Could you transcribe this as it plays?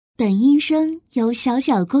本音声由小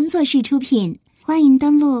小工作室出品，欢迎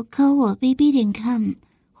登录Kouwobb.com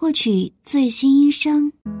获取最新音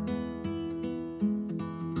声。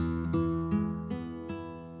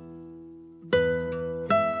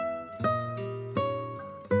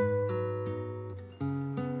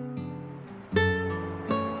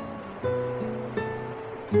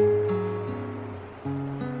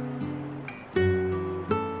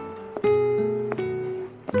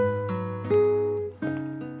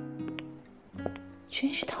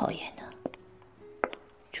真是讨厌呢，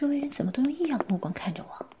周围人怎么都用异样的目光看着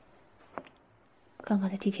我。刚刚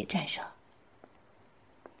在地铁站上，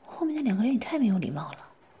后面那两个人也太没有礼貌了，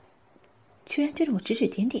居然对着我指指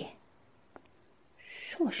点点，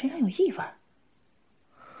说我身上有异味，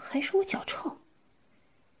还说我脚臭。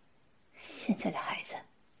现在的孩子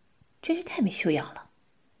真是太没修养了，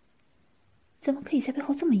怎么可以在背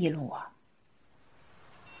后这么议论我？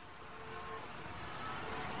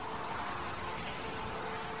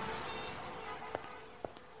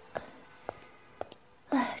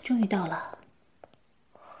终于到了，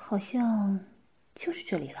好像就是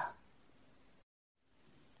这里了。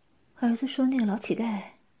儿子说那个老乞丐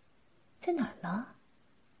在哪儿呢？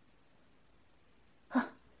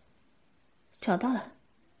啊，找到了，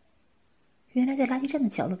原来在垃圾站的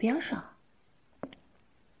角落边上。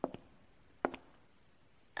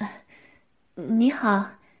你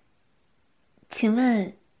好，请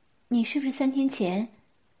问你是不是3天前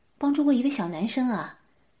帮助过一位小男生啊？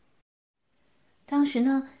当时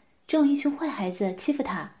呢，正有一群坏孩子欺负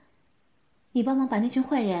他，你帮忙把那群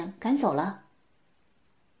坏人赶走了。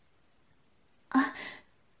啊，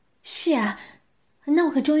是啊，那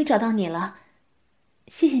我可终于找到你了，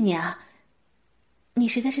谢谢你啊，你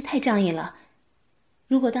实在是太仗义了。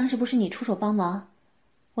如果当时不是你出手帮忙，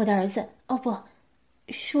我的儿子，哦不，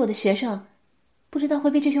是我的学生，不知道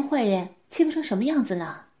会被这群坏人欺负成什么样子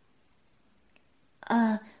呢。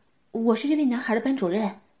我是这位男孩的班主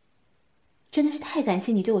任。真的是太感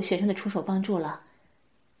谢你对我学生的出手帮助了。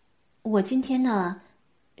我今天呢，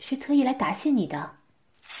是特意来答谢你的。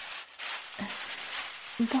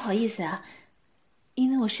不好意思啊，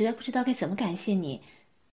因为我实在不知道该怎么感谢你，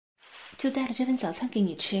就带了这份早餐给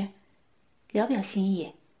你吃，聊表心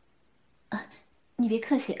意。你别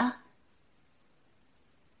客气啊。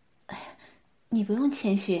哎呀，你不用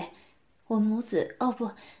谦虚，我们母子，哦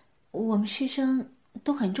不，我们师生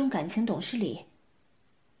都很重感情，懂事理。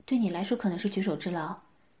对你来说可能是举手之劳，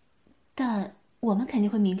但我们肯定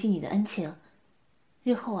会铭记你的恩情。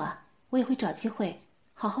日后啊，我也会找机会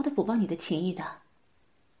好好的补报你的情谊的。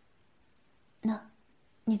那，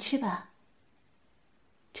你吃吧。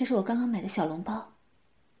这是我刚刚买的小笼包，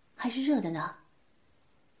还是热的呢。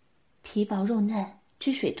皮薄肉嫩，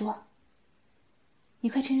汁水多。你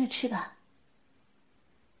快趁热吃吧。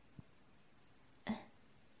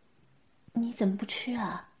你怎么不吃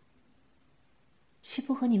啊？是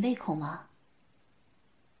不合你胃口吗？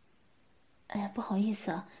哎呀，不好意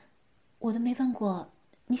思啊，我都没问过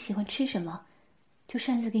你喜欢吃什么，就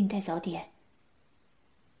擅自给你带早点。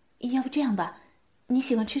要不这样吧，你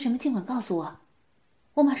喜欢吃什么尽管告诉我，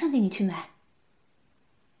我马上给你去买。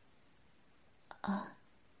啊，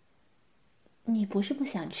你不是不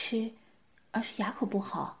想吃，而是牙口不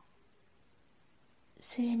好。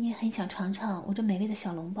虽然你也很想尝尝我这美味的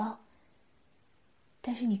小笼包，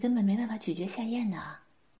但是你根本没办法咀嚼下咽呐。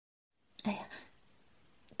哎呀，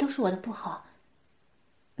都是我的不好，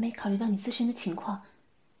没考虑到你自身的情况。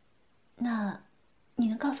那，你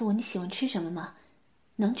能告诉我你喜欢吃什么吗？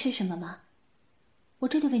能吃什么吗？我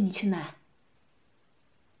这就为你去买。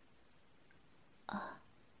啊，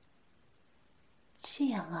这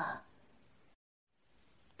样啊。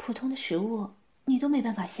普通的食物你都没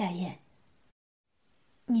办法下咽，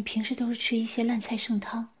你平时都是吃一些烂菜剩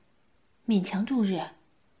汤，勉强度日。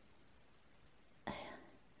哎呀，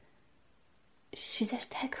实在是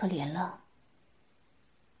太可怜了。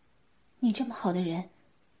你这么好的人，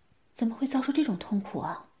怎么会遭受这种痛苦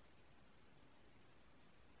啊？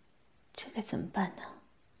这该怎么办呢？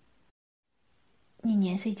你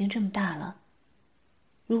年岁已经这么大了，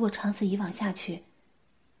如果长此以往下去，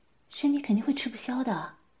身体肯定会吃不消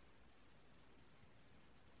的。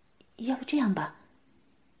要不这样吧，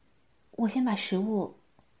我先把食物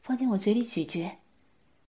放进我嘴里咀嚼，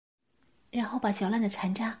然后把嚼烂的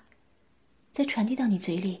残渣再传递到你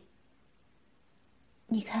嘴里。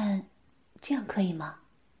你看，这样可以吗？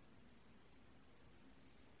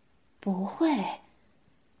不会，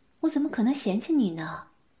我怎么可能嫌弃你呢？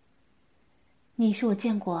你是我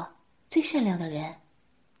见过最善良的人，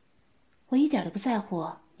我一点都不在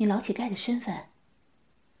乎你老乞丐的身份。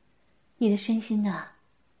你的身心呐，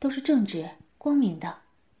都是正直光明的，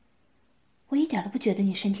我一点都不觉得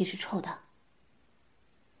你身体是臭的。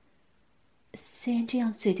虽然这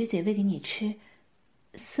样嘴对嘴喂给你吃，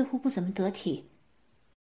似乎不怎么得体，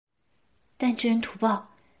但知恩图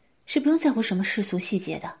报是不用在乎什么世俗细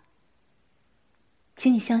节的。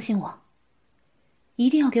请你相信我，一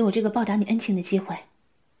定要给我这个报答你恩情的机会。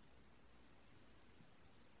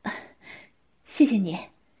谢谢你，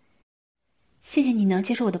谢谢你能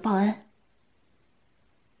接受我的报恩。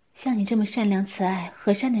像你这么善良、慈爱、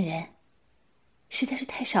和善的人，实在是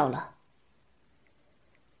太少了。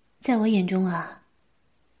在我眼中啊，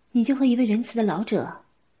你就和一位仁慈的老者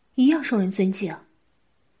一样受人尊敬。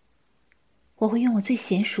我会用我最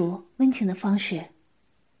娴熟、温情的方式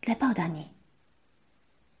来报答你。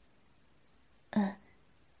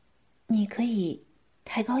你可以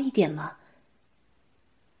抬高一点吗？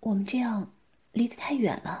我们这样离得太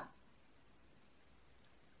远了。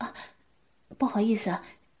啊，不好意思啊，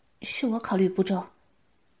是我考虑不周。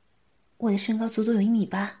我的身高足足有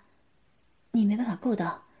1.8米，你没办法够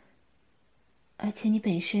到。而且你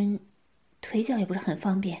本身腿脚也不是很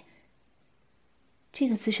方便，这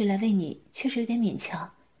个姿势来喂你确实有点勉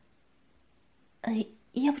强。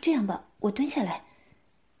要不这样吧，我蹲下来，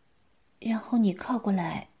然后你靠过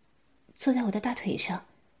来，坐在我的大腿上，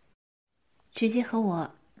直接和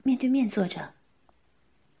我面对面坐着，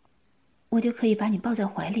我就可以把你抱在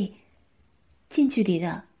怀里，近距离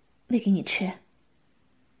的喂给你吃。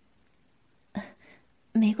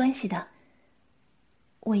没关系的，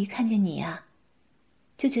我一看见你呀，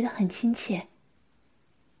就觉得很亲切。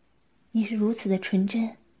你是如此的纯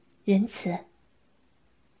真、仁慈，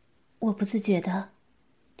我不自觉的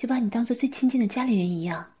就把你当做最亲近的家里人一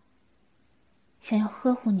样，想要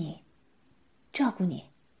呵护你、照顾你。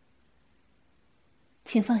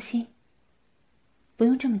请放心，不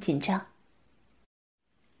用这么紧张。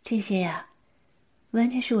这些呀，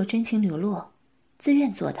完全是我真情流露、自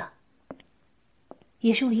愿做的，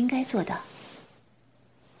也是我应该做的。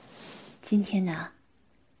今天呢，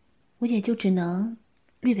我也就只能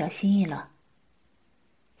略表心意了。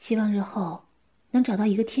希望日后能找到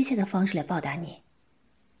一个贴切的方式来报答你。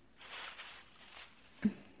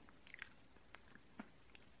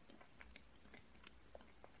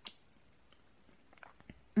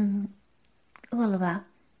饿了吧？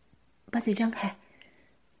把嘴张开，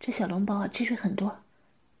这小笼包啊，汁水很多，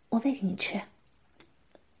我喂给你吃。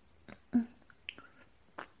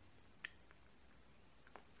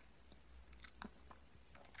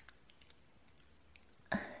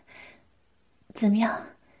怎么样？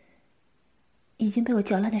已经被我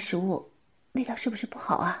嚼烂的食物，味道是不是不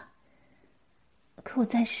好啊？可我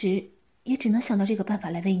暂时也只能想到这个办法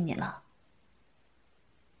来喂你了。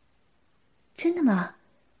真的吗？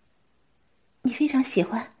你非常喜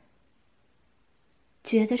欢？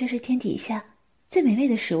觉得这是天底下最美味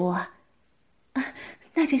的食物啊？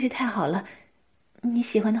那真是太好了。你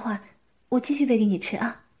喜欢的话，我继续喂给你吃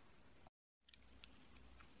啊。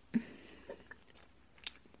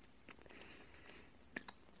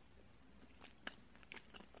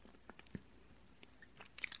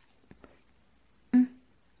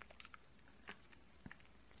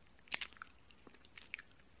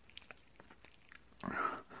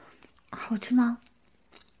好吃吗？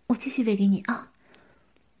我继续喂给你啊。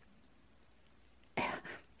哎呀，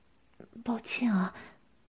抱歉啊，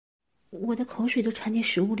我的口水都掺进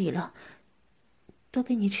食物里了，都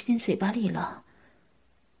被你吃进嘴巴里了。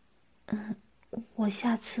我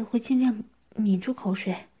下次会尽量抿住口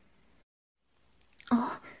水。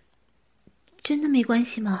哦，真的没关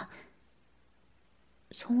系吗？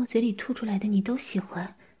从我嘴里吐出来的你都喜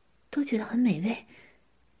欢，都觉得很美味。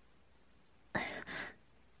哎呀，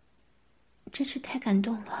真是太感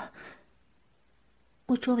动了。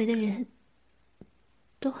我周围的人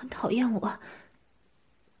都很讨厌我，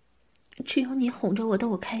只有你哄着我逗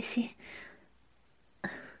我开心。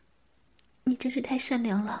你真是太善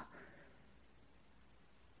良了。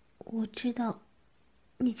我知道，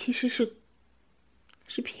你其实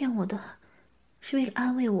是骗我的，是为了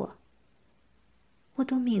安慰我。我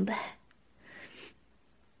都明白。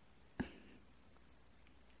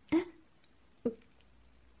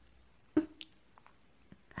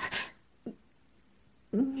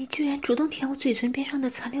你居然主动舔我嘴唇边上的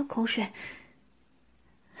残留口水，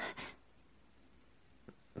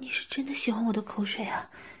你是真的喜欢我的口水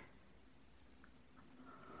啊？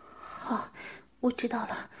好，我知道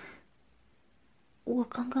了。我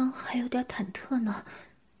刚刚还有点忐忑呢，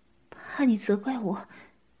怕你责怪我。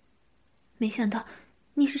没想到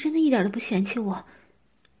你是真的一点都不嫌弃我。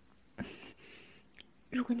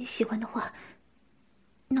如果你喜欢的话，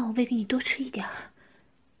那我喂给你多吃一点儿。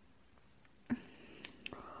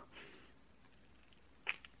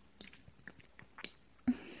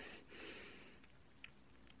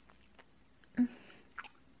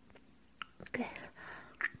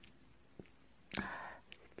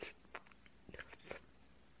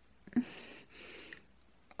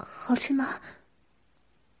好吃吗？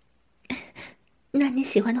那你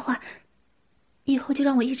喜欢的话，以后就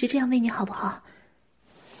让我一直这样喂你好不好？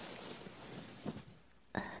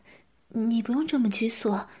你不用这么拘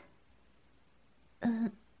束。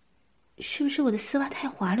是不是我的丝袜太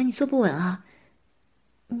滑了，你坐不稳啊？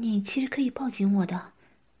你其实可以抱紧我的，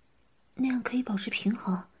那样可以保持平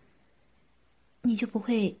衡，你就不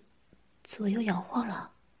会左右摇晃了。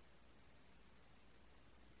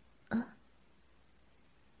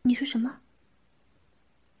你说什么？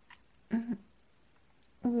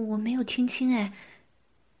我没有听清哎。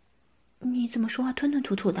你怎么说话吞吞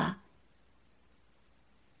吐吐的？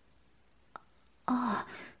哦，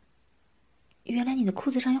原来你的裤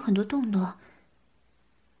子上有很多洞洞，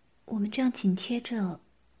我们这样紧贴着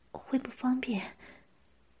会不方便。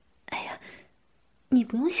哎呀，你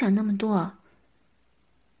不用想那么多。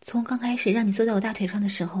从刚开始让你坐在我大腿上的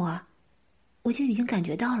时候啊，我就已经感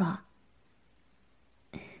觉到了，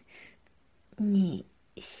你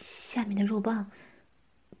下面的肉棒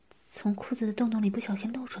从裤子的洞洞里不小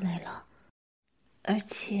心露出来了，而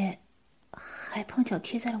且还碰巧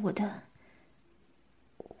贴在了我的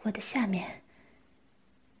下面。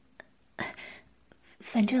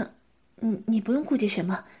反正你不用顾忌什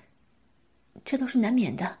么，这都是难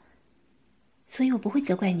免的，所以我不会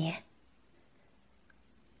责怪你。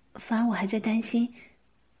反而我还在担心，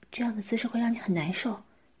这样的姿势会让你很难受。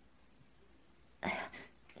哎呀，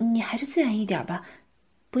你还是自然一点吧，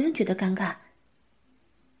不用觉得尴尬。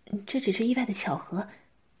这只是意外的巧合，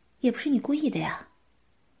也不是你故意的呀。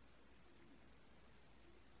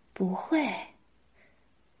不会，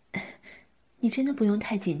你真的不用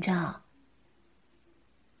太紧张。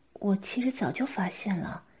我其实早就发现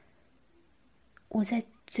了，我在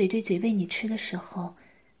嘴对嘴喂你吃的时候，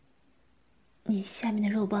你下面的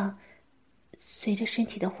肉棒随着身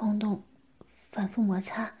体的晃动反复摩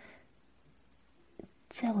擦，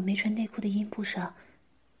在我没穿内裤的阴部上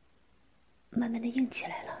慢慢的硬起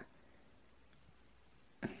来了。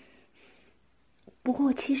不过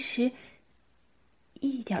我其实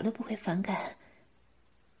一点都不会反感，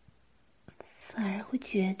反而会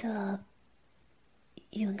觉得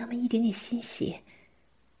有那么一点点欣喜。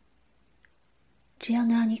只要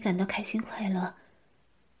能让你感到开心快乐，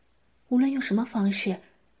无论用什么方式，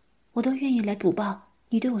我都愿意来补报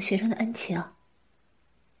你对我学生的恩情。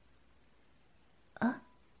啊？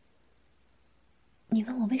你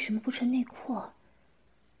问我为什么不穿内裤？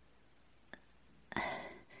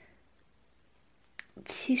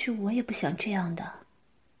其实我也不想这样的。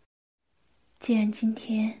既然今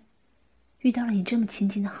天遇到了你这么亲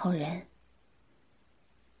近的好人，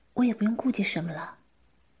我也不用顾忌什么了。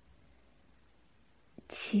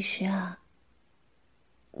其实啊，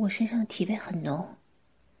我身上的体味很浓，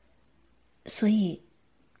所以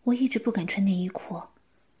我一直不敢穿内衣裤，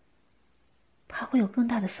怕会有更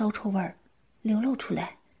大的骚臭味儿流露出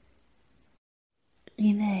来。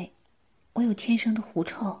因为我有天生的狐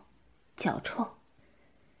臭、脚臭，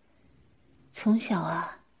从小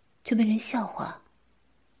啊就被人笑话。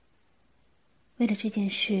为了这件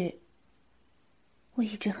事，我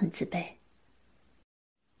一直很自卑。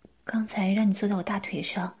刚才让你坐在我大腿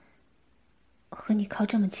上，和你靠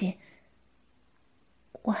这么近，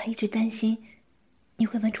我还一直担心你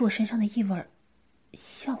会闻出我身上的异味，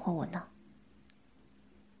笑话我呢。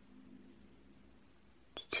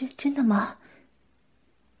真的吗？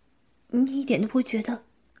你一点都不会觉得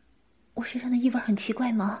我身上的异味很奇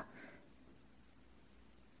怪吗？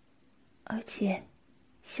而且，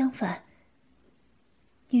相反，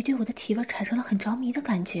你对我的体味产生了很着迷的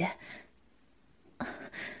感觉。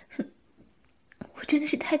我真的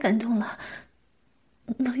是太感动了，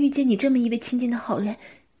能遇见你这么一位亲近的好人，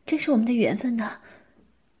真是我们的缘分呢。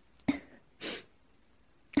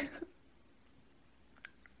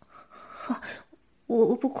好，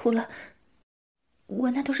我不哭了，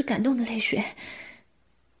我那都是感动的泪水。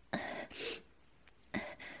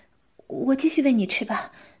我继续喂你吃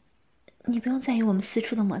吧，你不用在意我们私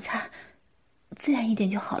处的摩擦，自然一点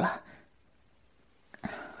就好了。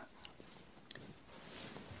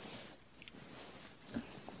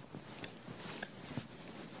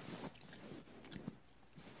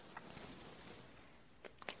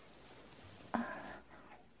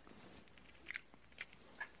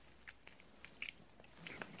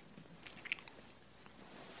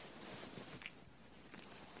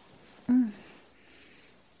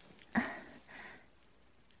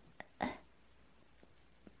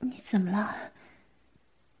你怎么了？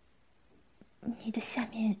你的下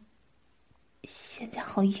面现在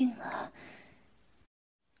好硬啊，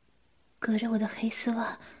隔着我的黑丝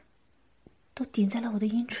袜都顶在了我的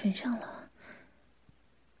阴唇上了。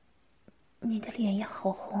你的脸也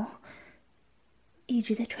好红，一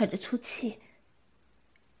直在喘着粗气，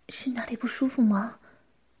是哪里不舒服吗？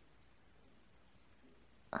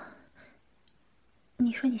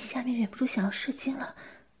你说你下面忍不住想要射精了，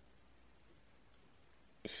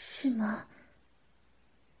是吗？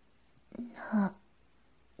那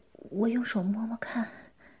我用手摸摸看。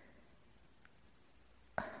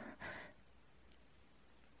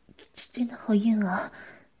真的好硬啊，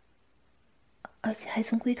而且还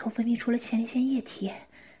从龟头分泌出了前列腺液体，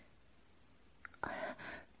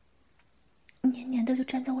黏黏的就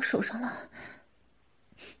粘在我手上了。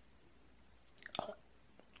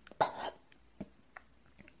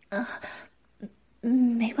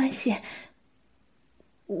没关系，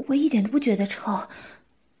我一点都不觉得臭，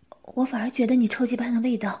我反而觉得你臭鸡般的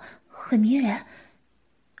味道很迷人。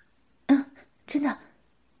真的，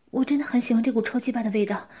我真的很喜欢这股臭鸡般的味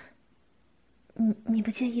道。你不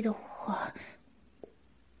介意的话，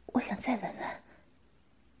我想再闻闻。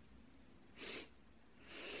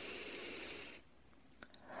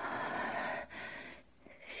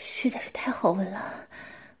实在是太好闻了，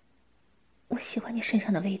我喜欢你身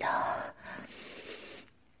上的味道。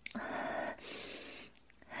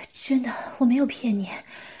真的，我没有骗你，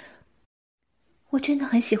我真的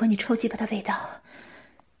很喜欢你臭鸡巴的味道。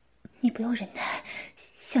你不用忍耐，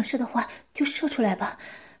想射的话就射出来吧，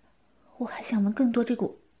我还想闻更多这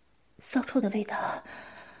股骚臭的味道。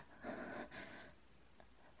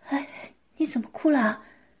哎，你怎么哭了？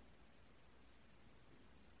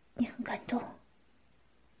你很感动，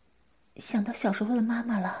想到小时候的妈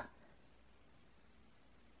妈了。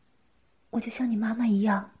我就像你妈妈一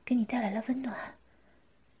样，给你带来了温暖。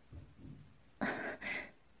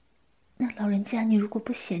那老人家，你如果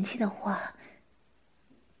不嫌弃的话，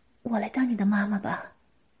我来当你的妈妈吧。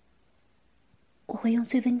我会用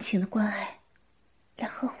最温情的关爱来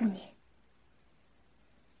呵护你。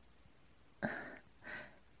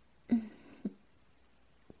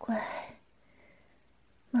乖，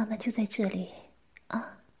妈妈就在这里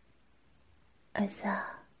啊。儿子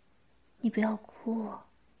啊，你不要哭，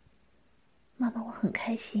妈妈我很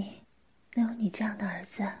开心能有你这样的儿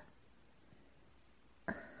子。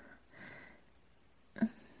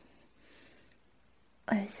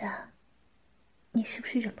儿子啊，你是不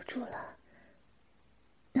是忍不住了？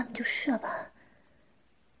那么就射吧，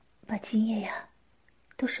把精液呀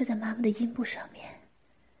都射在妈妈的阴部上面。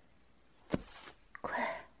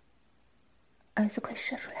快，儿子快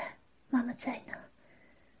射出来，妈妈在呢。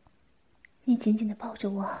你紧紧地抱着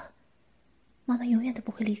我，妈妈永远都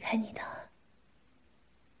不会离开你的。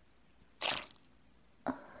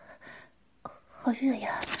好热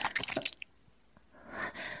呀，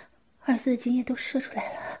儿子的精液都射出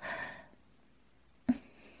来了。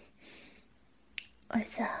儿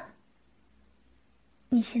子啊，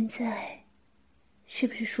你现在是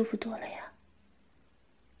不是舒服多了呀？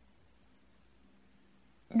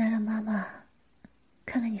那让妈妈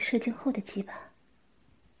看看你射精后的鸡巴。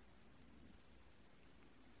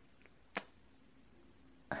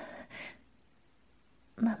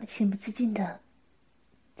妈妈情不自禁地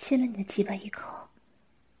亲了你的鸡巴一口，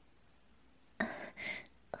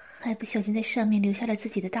还不小心在上面留下了自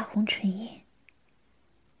己的大红唇印。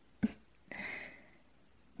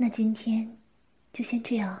那今天就先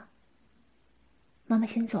这样，妈妈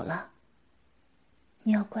先走了，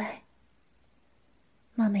你要乖。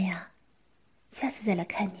妈妈呀，下次再来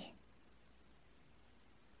看你。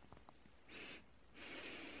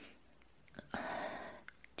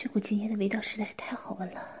这股精液的味道实在是太好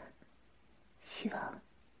闻了，希望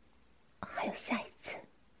还有下一次。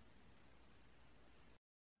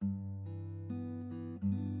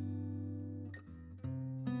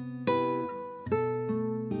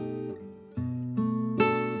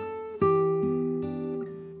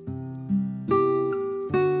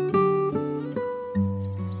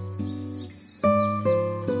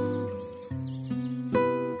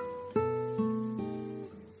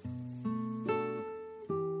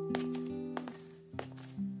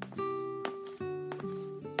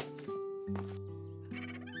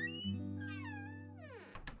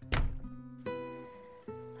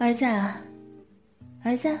儿子啊，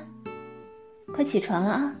儿子，快起床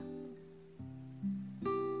了啊！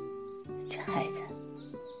这孩子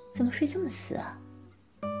怎么睡这么死啊？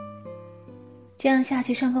这样下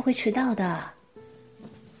去上课会迟到的。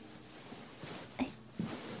哎，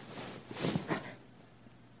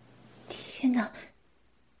天哪，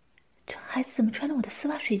这孩子怎么穿着我的丝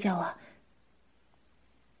袜睡觉啊？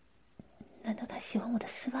难道他喜欢我的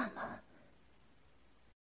丝袜吗？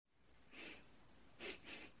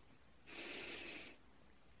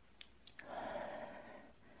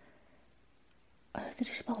儿子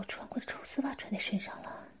这是把我穿过的臭丝袜穿在身上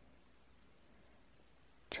了，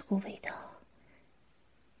这股味道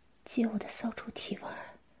既有我的骚臭体味，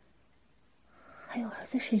还有儿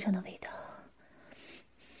子身上的味道。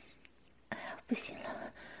哎呀，不行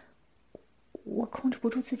了，我控制不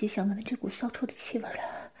住自己想闻闻这股骚臭的气味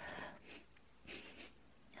了。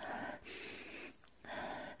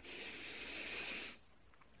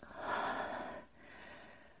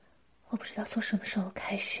我不知道从什么时候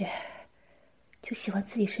开始，就喜欢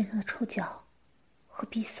自己身上的臭脚和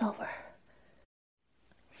逼骚味儿。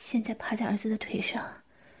现在趴在儿子的腿上，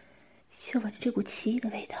嗅闻着这股奇异的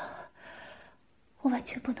味道，我完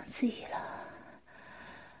全不能自已了。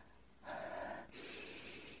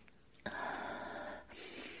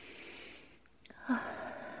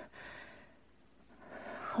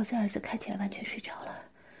好在儿子看起来完全睡着了，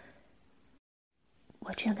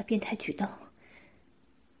我这样的变态举动，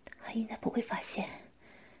他应该不会发现。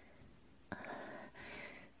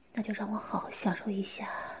那就让我好好享受一下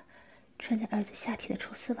穿在儿子下体的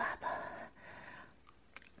臭丝袜吧。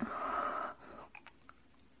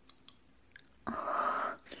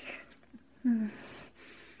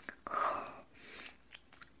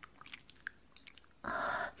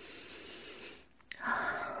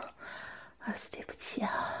儿子，对不起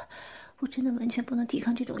啊，我真的完全不能抵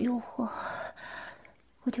抗这种诱惑，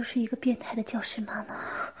我就是一个变态的教师妈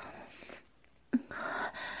妈。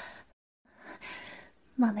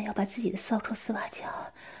妈妈要把自己的骚臭丝袜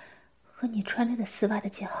脚和你穿着的丝袜的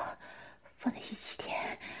脚放在一起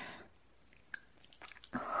舔。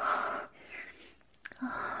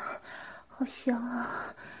好香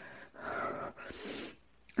啊！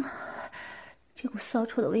这股骚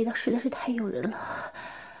臭的味道实在是太诱人了，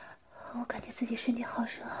我感觉自己身体好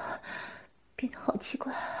热，变得好奇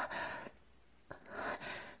怪。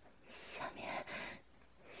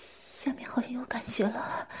下面好像有感觉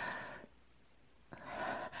了。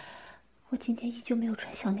我今天依旧没有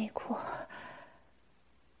穿小内裤，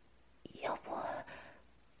要不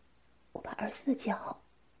我把儿子的脚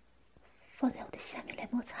放在我的下面来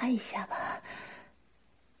摩擦一下吧。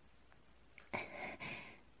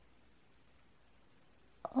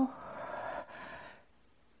哦，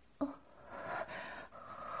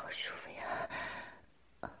好舒服呀！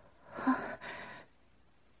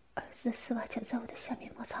儿子的丝袜脚在我的下面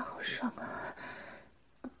摩擦，好爽啊！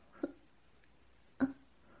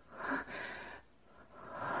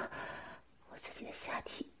我自己的下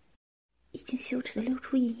体已经羞耻的流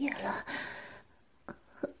出银液了，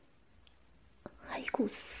还一股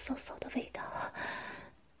骚骚的味道。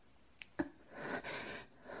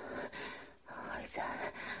儿子，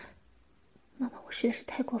妈妈，我实在是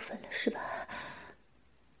太过分了，是吧？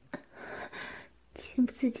情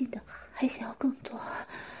不自禁的还想要更多。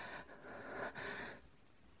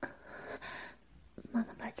妈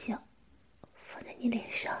妈把脚放在你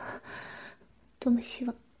脸上，多么希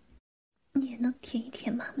望你也能舔一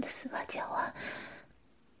舔妈妈的丝袜脚啊！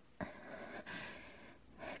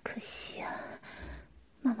可惜啊，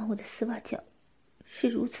妈妈，我的丝袜脚是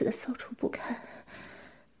如此的骚臭不堪。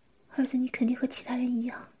儿子，你肯定和其他人一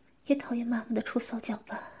样，也讨厌妈妈的臭骚脚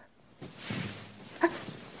吧？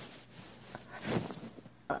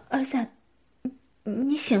儿子，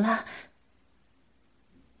你醒了？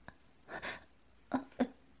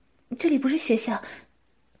这里不是学校，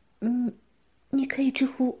你可以直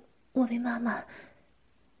呼我为妈妈。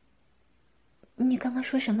你刚刚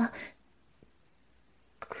说什么？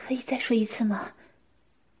可以再说一次吗？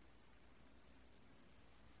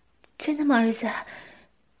真的吗，儿子？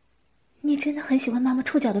你真的很喜欢妈妈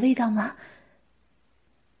臭脚的味道吗？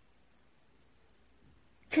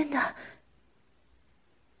真的？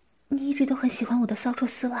你一直都很喜欢我的骚臭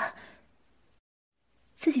丝袜，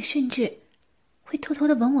自己甚至会偷偷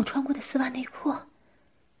的闻我穿过的丝袜内裤，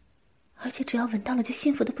而且只要闻到了就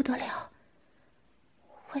幸福的不得了，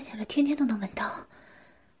幻想着天天都能闻到。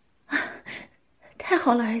啊，太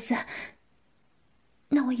好了，儿子，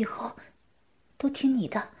那我以后都听你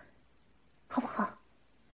的，好不好？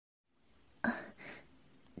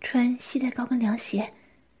穿系带高跟凉鞋，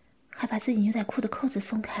还把自己牛仔裤的扣子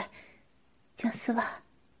松开，将丝袜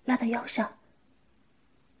拉到腰上。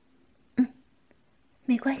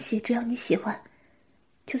没关系，只要你喜欢，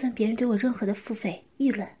就算别人对我任何的付费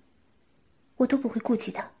议论，我都不会顾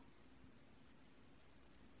及的。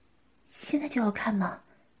现在就要看吗？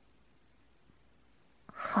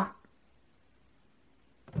好。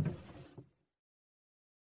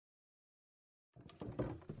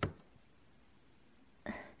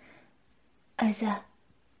儿子，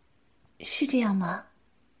是这样吗？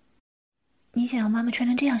你想要妈妈穿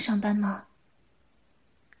成这样上班吗？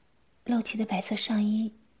露脐的白色上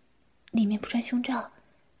衣，里面不穿胸罩，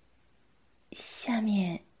下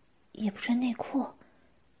面也不穿内裤。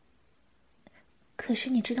可是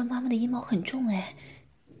你知道妈妈的阴毛很重哎，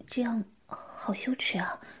这样好羞耻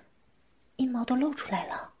啊，阴毛都露出来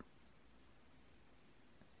了。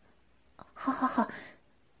好好好，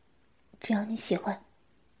只要你喜欢，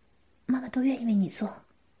妈妈都愿意为你做。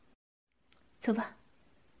走吧，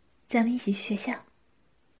咱们一起去学校。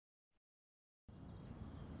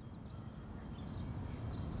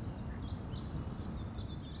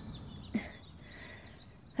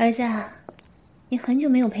儿子啊，你很久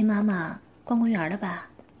没有陪妈妈逛公园了吧？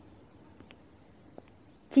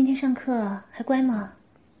今天上课还乖吗？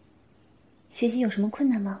学习有什么困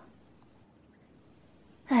难吗？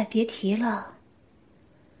哎，别提了，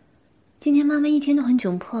今天妈妈一天都很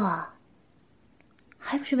窘迫，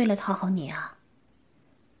还不是为了讨好你啊？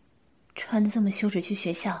穿得这么羞耻去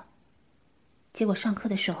学校，结果上课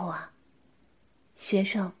的时候啊，学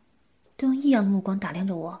生都用异样的目光打量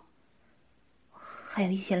着我，还有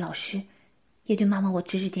一些老师也对妈妈我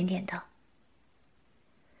指指点点的。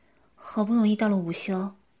好不容易到了午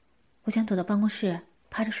休，我想躲到办公室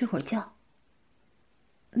趴着睡会儿觉，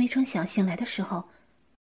没成想醒来的时候，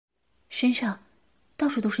身上到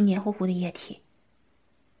处都是黏糊糊的液体。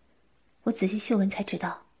我仔细嗅闻才知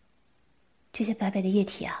道，这些白白的液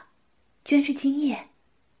体啊，居然是精液，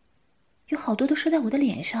有好多都射在我的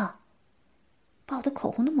脸上，把我的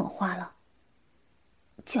口红都抹花了，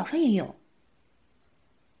脚上也有。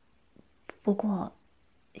不过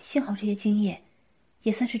幸好这些精液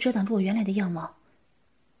也算是遮挡住我原来的样貌，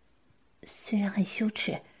虽然很羞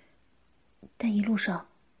耻，但一路上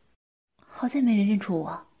好在没人认出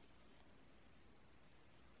我。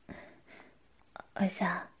儿子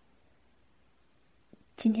啊，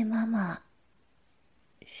今天妈妈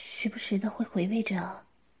时不时的会回味着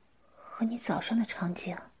和你早上的场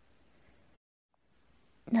景，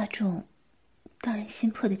那种让人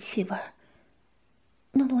心魄的气味儿，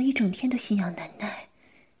弄得我一整天都心痒难耐，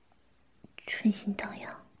春心荡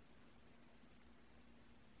漾。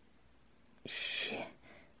是，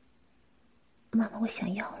妈妈，我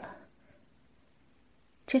想要了。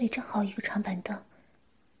这里正好一个长板凳，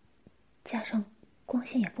加上光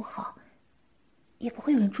线也不好，也不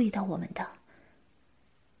会有人注意到我们的。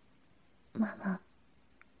妈妈，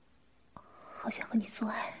好想和你做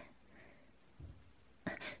爱。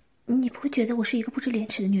你不会觉得我是一个不知廉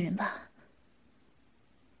耻的女人吧？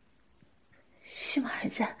是吗，儿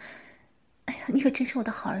子？哎呀，你可真是我的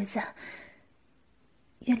好儿子。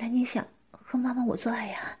原来你想和妈妈我做爱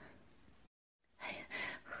呀？哎呀，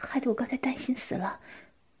害得我刚才担心死了，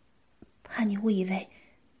怕你误以为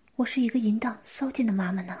我是一个淫荡骚贱的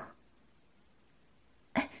妈妈呢。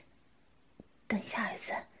哎，等一下，儿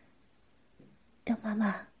子，让妈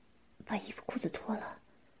妈把衣服裤子脱了。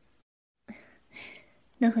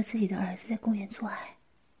能和自己的儿子在公园做爱，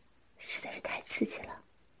实在是太刺激了。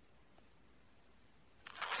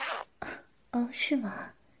哦，是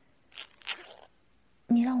吗？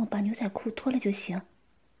你让我把牛仔裤脱了就行，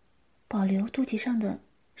保留肚脐上的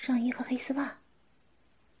上衣和黑丝袜。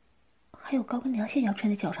还有高跟凉鞋要穿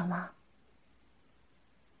在脚上吗？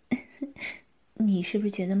你是不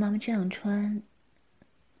是觉得妈妈这样穿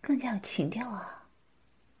更加有情调啊？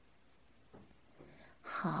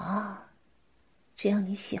好，只要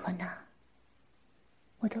你喜欢的，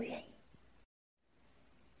我都愿意。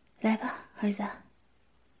来吧，儿子，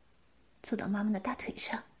坐到妈妈的大腿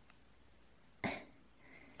上。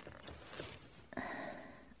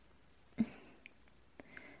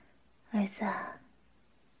儿子，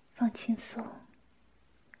放轻松，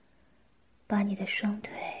把你的双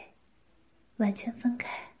腿完全分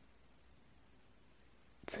开，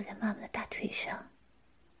坐在妈妈的大腿上。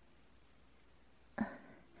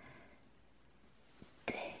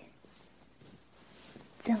对，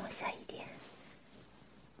再往下一点。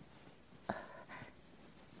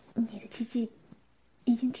你的鸡鸡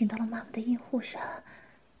已经顶到了妈妈的阴户上，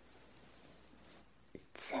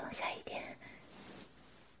再往下一点，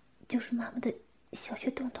就是妈妈的小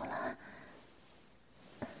穴洞洞了。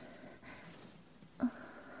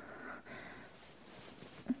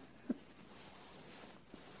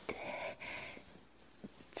对，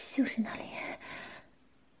就是那里。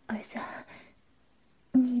儿子，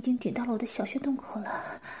你已经顶到了我的小穴洞口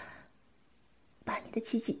了，把你的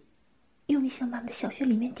鸡鸡用力向妈妈的小穴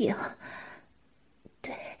里面顶。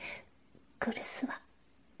对，隔着丝袜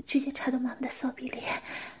直接插到妈妈的骚逼里。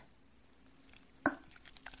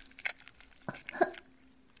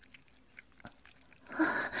好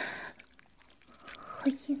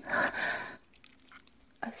硬啊！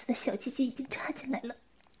儿子的小鸡鸡已经插进来了。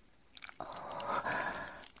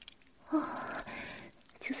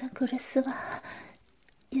就算隔着丝袜，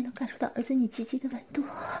也能感受到儿子你鸡鸡的温度。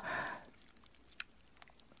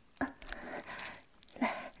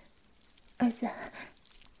来，儿子，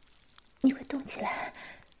你快动起来，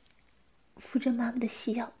着妈妈的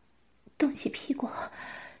细腰，动起屁股，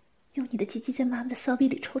用你的鸡鸡在妈妈的骚逼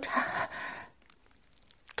里抽插。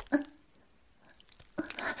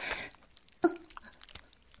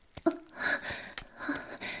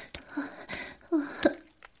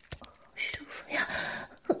舒服呀！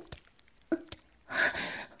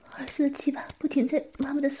儿子的鸡巴不停在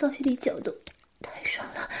妈妈的骚穴里搅动，太爽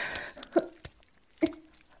了！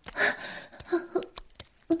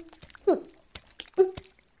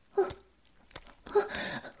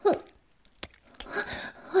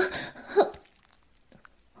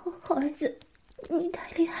好儿子，你太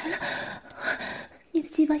厉害了！你的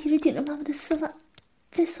鸡巴一直顶着妈妈的丝袜，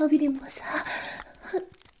在骚逼里摩擦，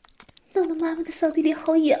弄得妈妈的骚逼里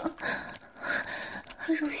好痒，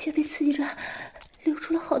肉穴被刺激着，流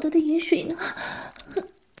出了好多的饮水呢。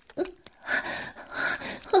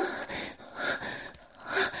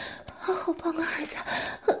好棒啊，儿子！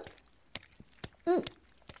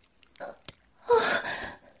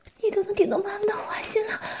你都能顶到妈妈的花心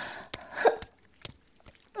了。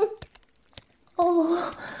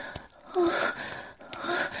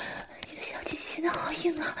你的小鸡鸡现在好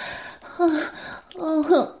硬啊！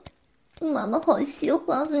妈妈好喜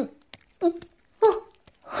欢。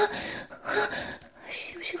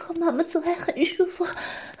是不是和妈妈做爱很舒服？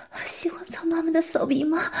喜欢操妈妈的骚逼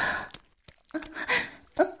吗？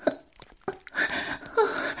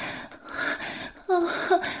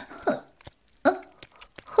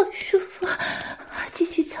好舒服，继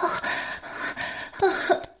续操。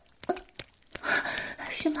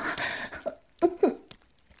是吗？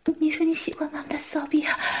你说你喜欢妈妈的骚逼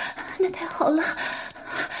啊？那太好了，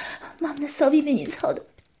妈妈的骚逼被你操的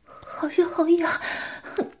好热好痒，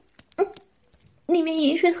里面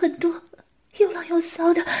饮水很多，又浪又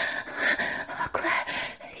骚的。快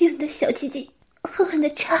用你的小鸡鸡狠狠地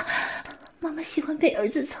插，妈妈喜欢被儿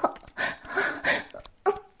子操。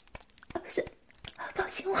儿子抱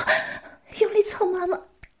紧我，用力操妈妈，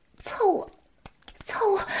操我，操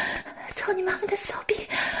我，操你妈妈的骚逼。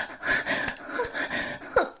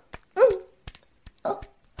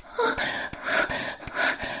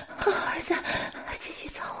儿子继续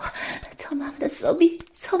操我，操妈妈的骚逼，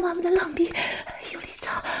操妈妈的浪逼，用力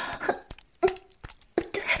操。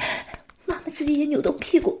对，妈妈自己也扭动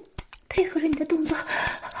屁股，配合着你的动作。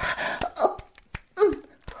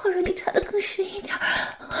好让你插得更深一点。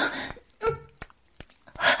好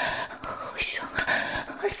爽啊！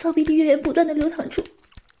骚逼里源源不断的流淌出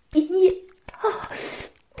淫液，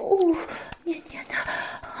黏黏的。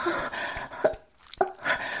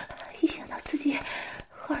一想到自己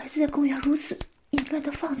和儿子在公园如此淫乱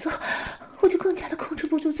的放纵，我就更加的控制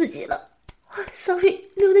不住自己了。骚水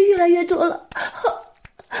流得越来越多了。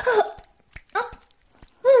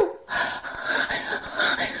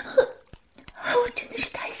我真的是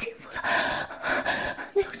太幸福了，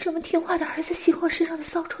能有这么听话的儿子，喜欢身上的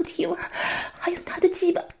骚臭体味，还有他的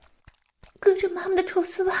鸡巴跟着妈妈的臭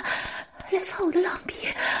丝袜来操我的浪逼，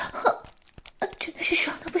真的是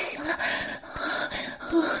爽的不行了。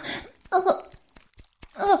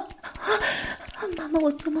妈妈，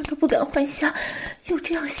我做梦都不敢幻想有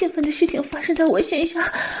这样兴奋的事情发生在我身上。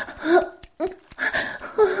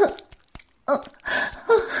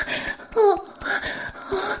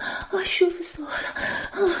舒服死我了！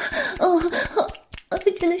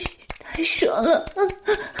真的是太爽了！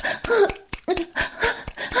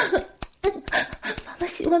妈妈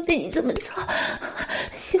喜欢被你这么操，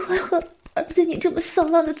喜欢和儿子你这么骚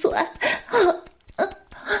浪的做爱。妈妈，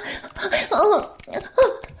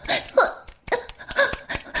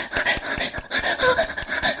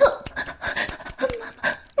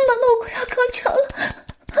我快要高潮了！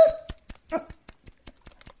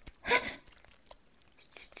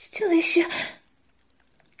这位是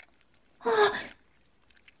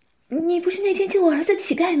你不是那天救我儿子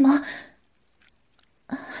乞丐吗？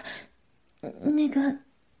那个，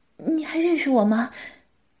你还认识我吗？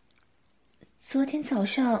昨天早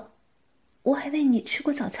上我还喂你吃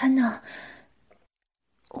过早餐呢。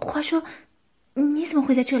话说，你怎么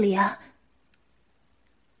会在这里啊？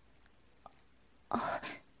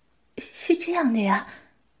是这样的呀。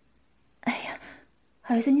哎呀，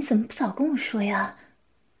儿子，你怎么不早跟我说呀？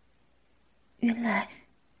原来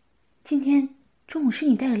今天中午是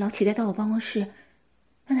你带着老乞丐到我办公室，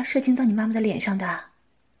让他射精到你妈妈的脸上的。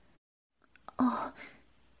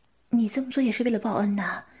你这么做也是为了报恩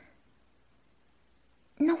呐？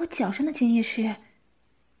那我脚上的精液是？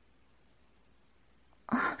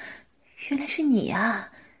原来是你呀！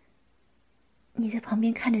你在旁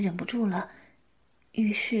边看着忍不住了，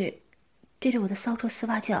于是对着我的骚臭丝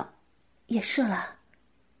袜脚也射了。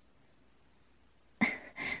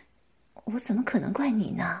我怎么可能怪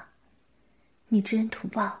你呢？你知恩图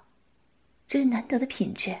报，这是难得的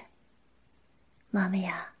品质。妈妈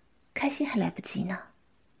呀，开心还来不及呢。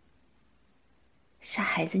傻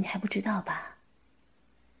孩子，你还不知道吧？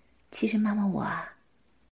其实妈妈我啊，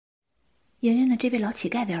也认了这位老乞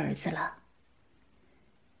丐为儿子了。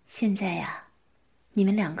现在呀，你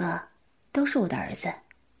们两个都是我的儿子，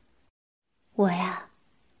我呀，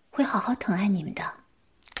会好好疼爱你们的。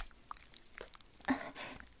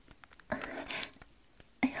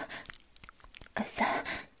哎呀，儿子，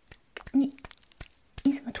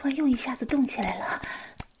你怎么突然又一下子动起来了？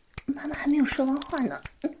妈妈还没有说完话呢。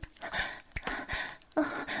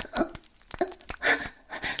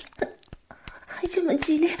还这么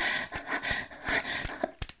激烈，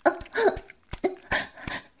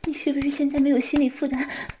你是不是现在没有心理负担，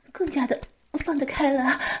更加的放得开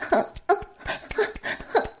了？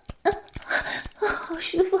好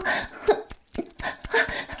舒服！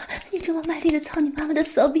你这么卖力的操你妈妈的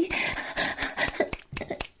骚逼，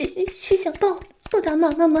是想抱打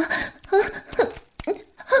妈妈吗？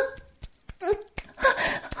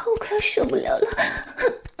我快要受不了了！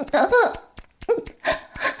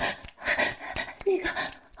那个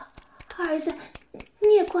儿子，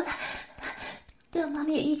你也过来，让妈妈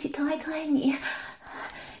也一起疼爱你。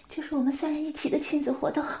这是我们三人一起的亲子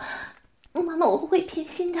活动，妈妈我不会偏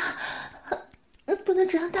心的，不能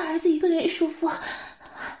只让大儿子一个人舒服。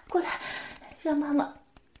过来，让妈妈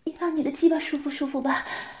也让你的鸡巴舒服吧。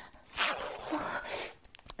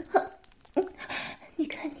你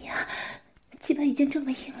看你啊，鸡巴已经这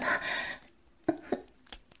么硬了，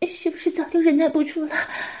是不是早就忍耐不住了？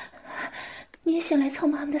你也想来操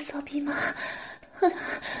妈妈的骚逼吗？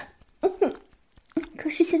可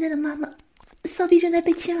是现在的妈妈骚逼正在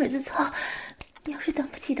被亲儿子操，你要是等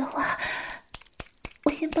不及的话，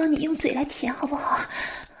我先帮你用嘴来舔好不好？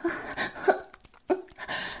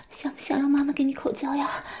想不想让妈妈给你口交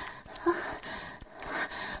呀？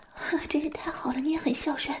真是太好了，你也很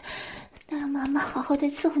孝顺，那让妈妈好好再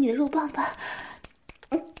伺候你的肉棒吧。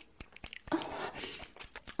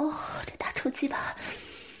哦，这大臭鸡巴，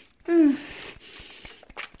你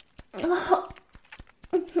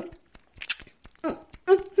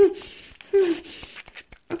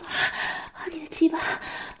的鸡巴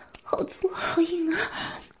好粗好硬啊！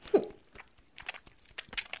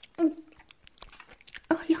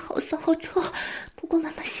也好骚好臭，不过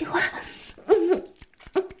妈妈喜欢。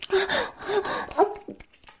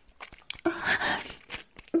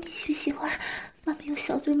你喜不喜欢妈妈用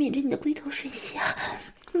小嘴抿着你的龟头吮吸啊？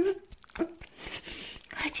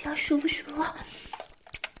这样舒不舒服？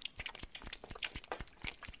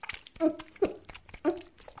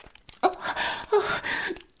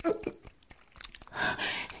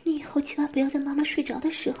你以后千万不要在妈妈睡着的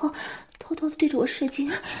时候偷偷的对着我射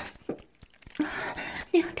精，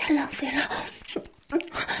那样太浪费了。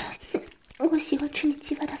我喜欢吃你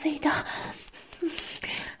鸡巴的味道，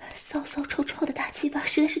骚骚臭臭的大鸡巴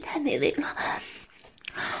实在是太美味了。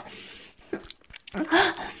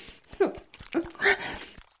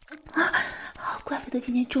怪不得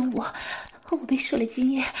今天中午我被射了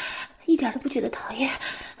精液，一点都不觉得讨厌，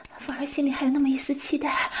反而心里还有那么一丝期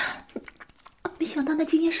待。没想到那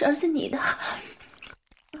精液是儿子你的。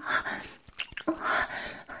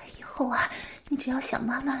以后啊，你只要想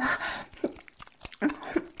妈妈了，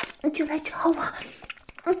就来找我。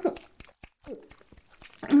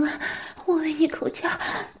我为你口交，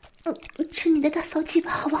吃你的大骚鸡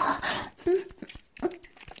吧，好不好？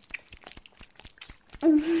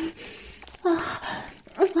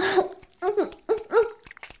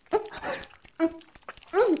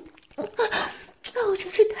我真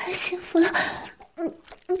是太幸福了。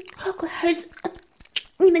乖孩子，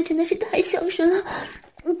你们真的是太孝顺了。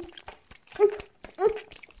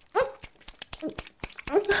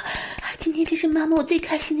今天真是妈妈我最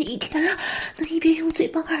开心的一天了，能一边用嘴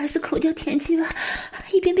帮儿子口交舔鸡巴，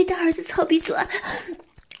一边被大儿子操逼做爱，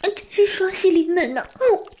真是双喜临门呢。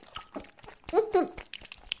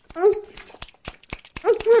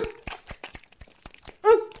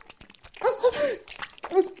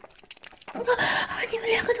你们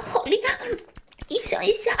两个都好厉害，一上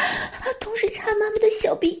一下同时插妈妈的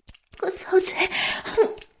小臂和骚嘴。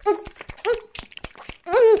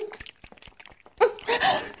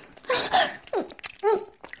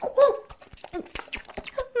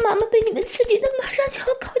妈妈被你们刺激的马上就要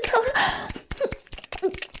高潮了。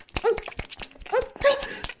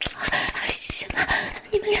什么？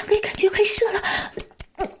你们两个也感觉快射了？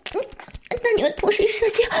那你们同时射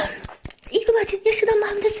精，一个把精液射到妈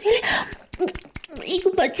妈的嘴里，一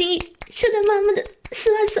个把精液射在妈妈的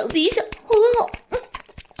丝袜手臂上，好不好？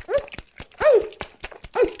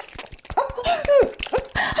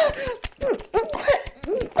快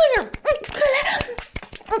点，快来！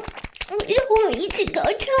让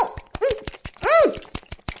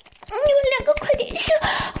是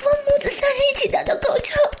我母子三人一起达到高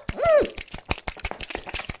潮。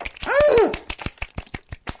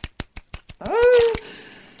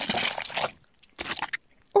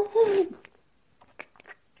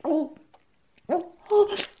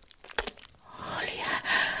好厉害，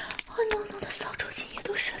浓浓的骚臭精液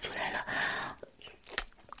都射出来了，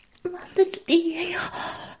妈妈的嘴里也有，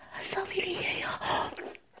骚逼里也有。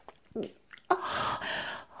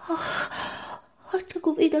这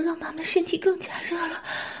股味道让妈妈的身体更加热了，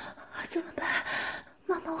怎么办？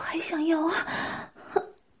妈妈，我还想要啊！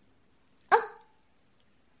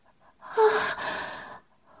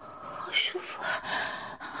好舒服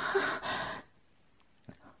啊！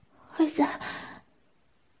儿子，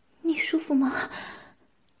你舒服吗？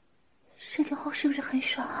射精后是不是很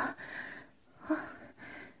爽啊？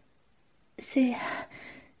虽然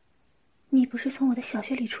你不是从我的小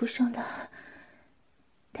穴里出生的，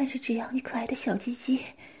但是只要你可爱的小鸡鸡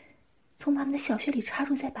从妈妈的小穴里插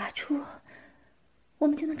入再拔出，我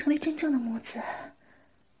们就能成为真正的母子。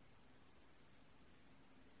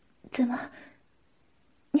怎么，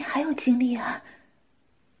你还有精力啊？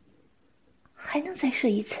还能再射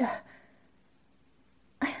一次？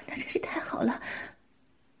哎呀，那真是太好了。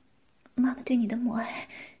妈妈对你的母爱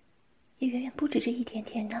也远远不止这一点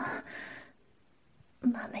点呢。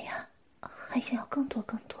妈妈呀，还想要更多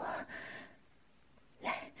更多。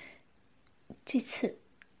来，这次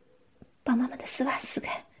把妈妈的丝袜撕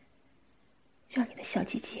开，让你的小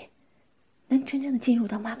鸡鸡能真正的进入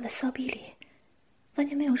到妈妈的骚逼里，完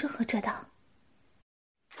全没有任何遮挡。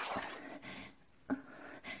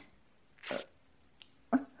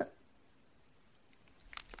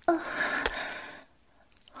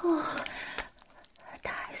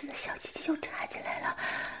大儿子的小鸡鸡又插进来了。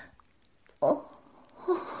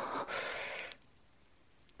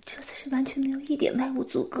这次是完全没有一点外物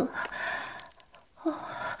阻隔。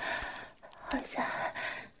儿子，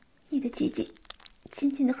你的鸡鸡紧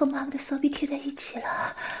紧的和妈妈的骚逼贴在一起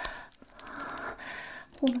了。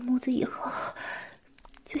我们母子以后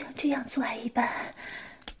就像这样做爱一般，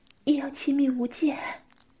也要亲密无间，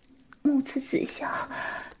母慈子孝，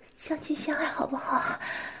相亲相爱，好不好？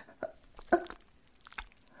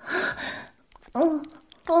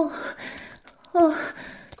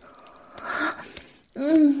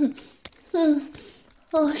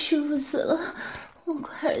舒服死了！我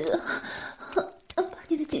乖儿子，把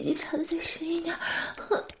你的姐姐插得再深一点。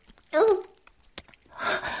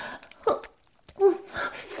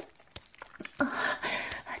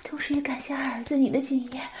同时也感谢二儿子你的经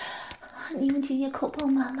验，你用精液口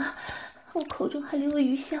碰妈妈，我口中还留有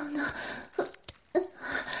余香呢。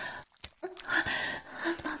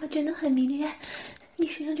妈妈真的很迷恋你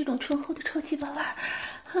身上这种醇厚的臭鸡巴味儿。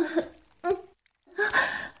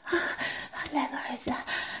来吧，儿子，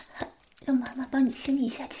让妈妈帮你清理一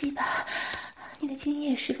下鸡巴，你的精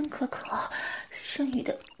液十分可口，剩余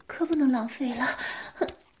的可不能浪费了，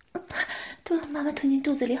都让妈妈吞进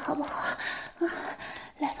肚子里，好不好？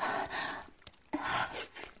来吧。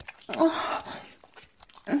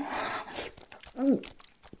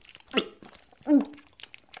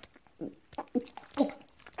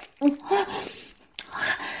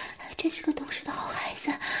真是个懂事的好孩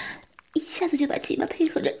子，一下子就把鸡巴配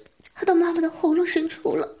合着插到妈妈的喉咙深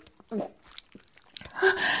处了，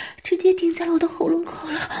直接顶在了我的喉咙口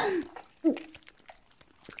了。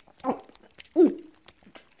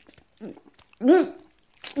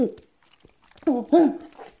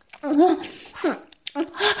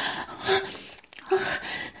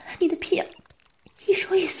你的屁一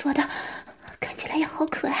收一缩的，看起来也好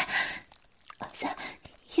可爱。儿子，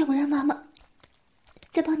要不让妈妈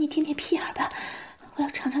再帮你舔舔屁眼吧，我要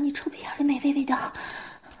尝尝你臭屁眼的美味味道。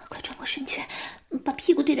快转过身去，把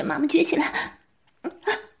屁股对着妈妈撅起来。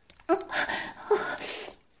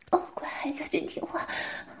乖孩子，真听话。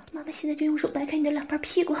妈妈现在就用手掰开你的两瓣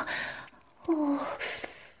屁股。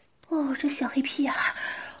这小黑屁眼儿，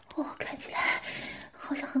看起来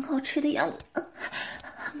好像很好吃的样子。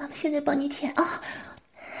妈妈现在帮你舔啊。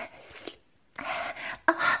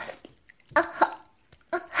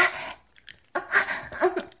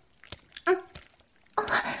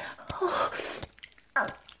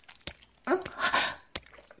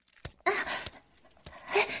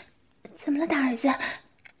怎么了，大儿子？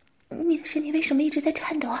你的身体为什么一直在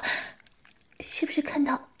颤抖？是不是看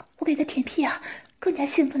到我给他舔屁眼，更加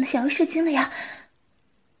兴奋的想要射精了呀？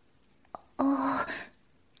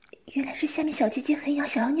原来是下面小鸡鸡很痒，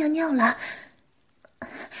想要尿尿了。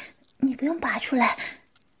你不用拔出来，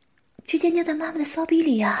直接尿在妈妈的骚逼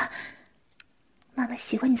里呀。妈妈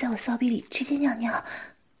喜欢你在我骚逼里直接尿尿，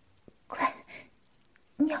快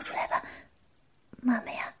尿出来吧，妈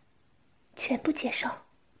妈呀，全部接受。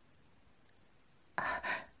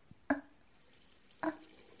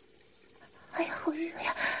哎呀，好热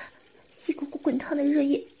呀！一股股滚烫的热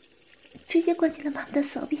液直接灌进了妈妈的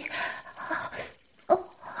骚逼。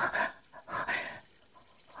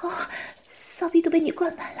骚逼都被你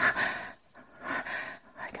灌满了。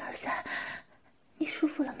大儿子，你舒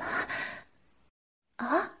服了吗？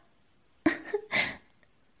啊？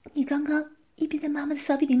你刚刚一边在妈妈的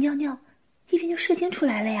骚逼里尿尿，一边就射精出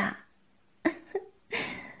来了呀？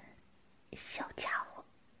小家伙，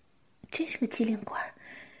真是个机灵鬼儿。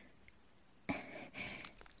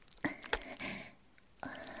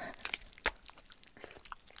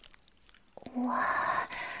哇，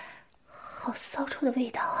好骚臭的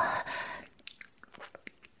味道啊！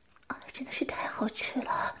真的是太好吃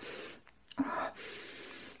了。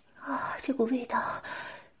这股味道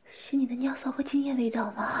是你的尿骚和精液味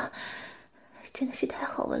道吗？真的是太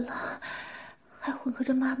好闻了，还混合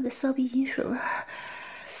着妈妈的骚逼阴水味儿。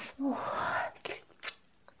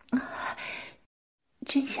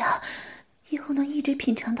真想以后能一直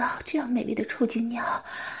品尝到这样美味的臭精尿。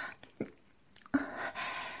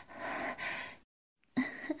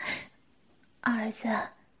儿子，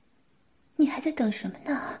你还在等什么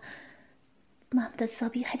呢？妈妈的骚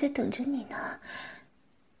逼还在等着你呢。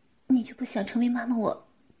你就不想成为妈妈我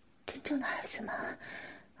真正的儿子吗？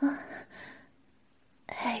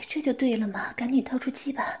哎，这就对了嘛，赶紧掏出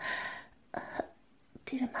鸡巴，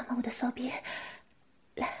对着妈妈我的骚逼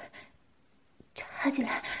来插进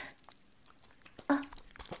来。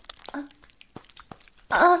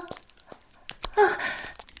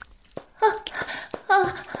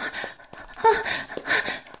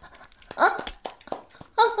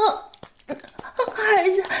儿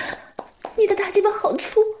子，你的大鸡巴好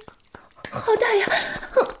粗好大呀，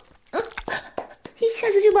一下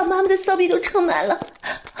子就把妈妈的骚逼都撑满了。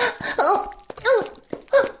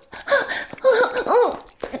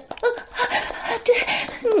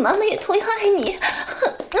对，妈妈也同样爱你。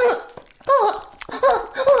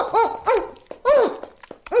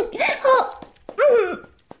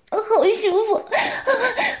好舒服。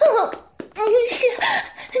是，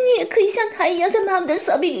你也可以像他一样在妈妈的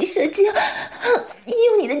骚逼里射精，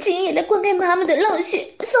用你的精液来灌溉妈妈的浪穴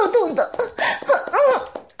骚动的。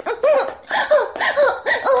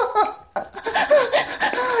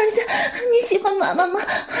儿子，你喜欢妈妈吗？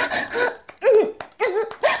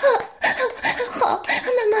好，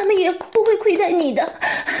那妈妈也不会亏待你的，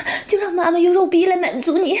就让妈妈用肉逼来满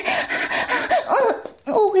足你。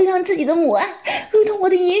我会让自己的母爱如同我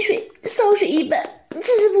的饮水骚水一般孜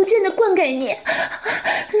孜不倦地灌溉你，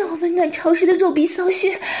让我温暖潮湿的肉壁骚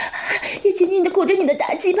穴也紧紧地裹着你的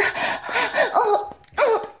大鸡巴。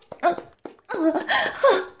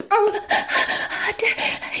对，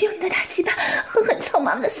用你的大鸡巴狠狠操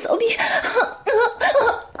妈妈的骚逼。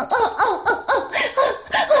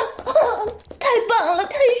太棒了，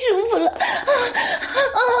太舒服了。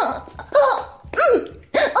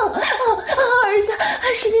儿子，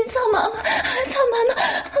使劲操妈妈，操妈妈，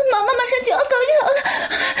妈妈马上就要高潮了，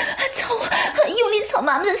操我，用力操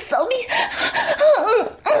妈妈的骚逼。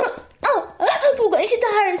不管是大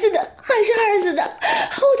儿子的还是二子的，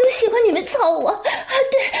我都喜欢你们操我。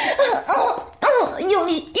对，用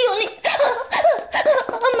力用力，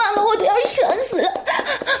妈妈我都要爽死了。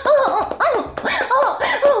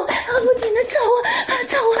不停地操我，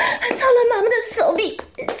操我，操了妈妈的骚逼，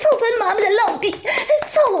操翻妈妈的浪逼，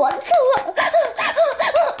操我，操我。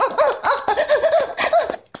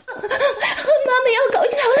妈妈要高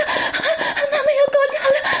潮了，妈妈要高潮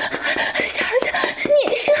了。小儿子，你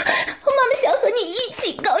也是，妈妈想和你一起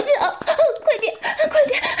高潮，快点，快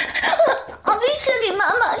点，射给妈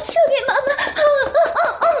妈，射给妈妈。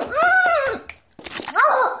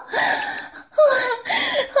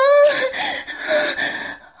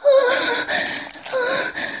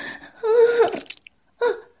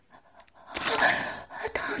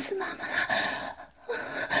烫死妈妈了，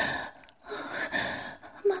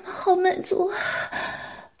妈妈好满足啊。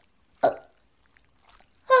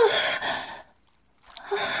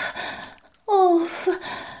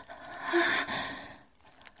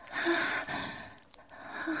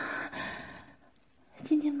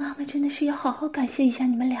今天妈妈真的是要好好感谢一下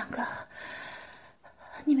你们两个，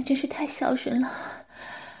你们真是太孝顺了，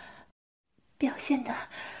表现的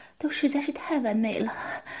都实在是太完美了，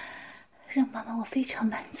让妈妈我非常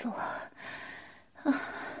满足。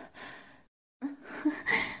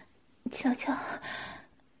瞧瞧，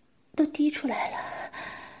都滴出来了，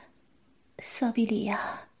骚逼里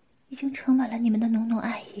呀，已经盛满了你们的浓浓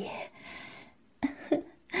爱意。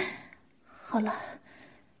好了，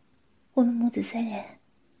我们母子三人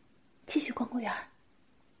继续逛公园。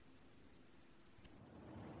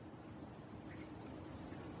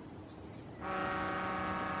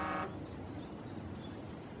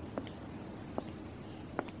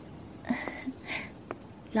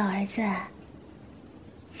老儿子，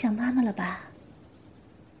想妈妈了吧？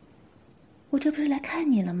我这不是来看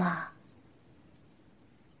你了吗？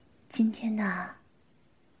今天呢，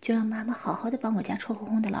就让妈妈好好的帮我家臭烘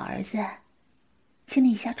烘的老儿子清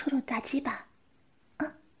理一下臭臭的大鸡巴，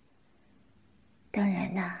啊！当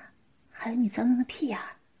然呢，还有你脏脏的屁眼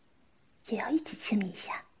儿，也要一起清理一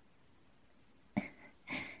下。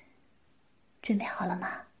准备好了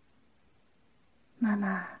吗？妈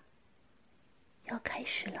妈要开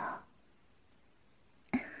始了。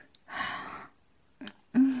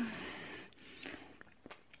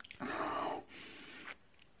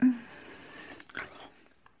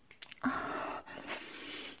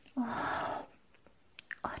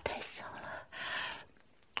太小了，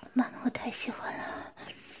妈妈我太喜欢了。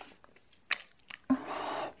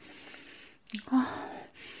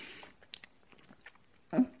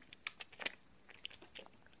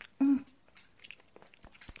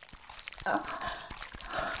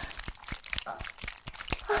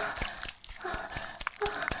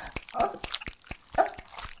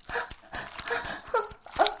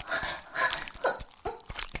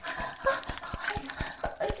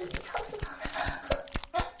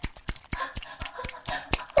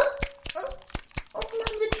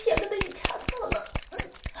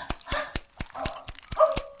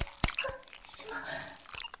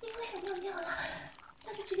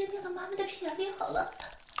妈妈的屁眼里好了，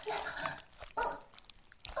来吧。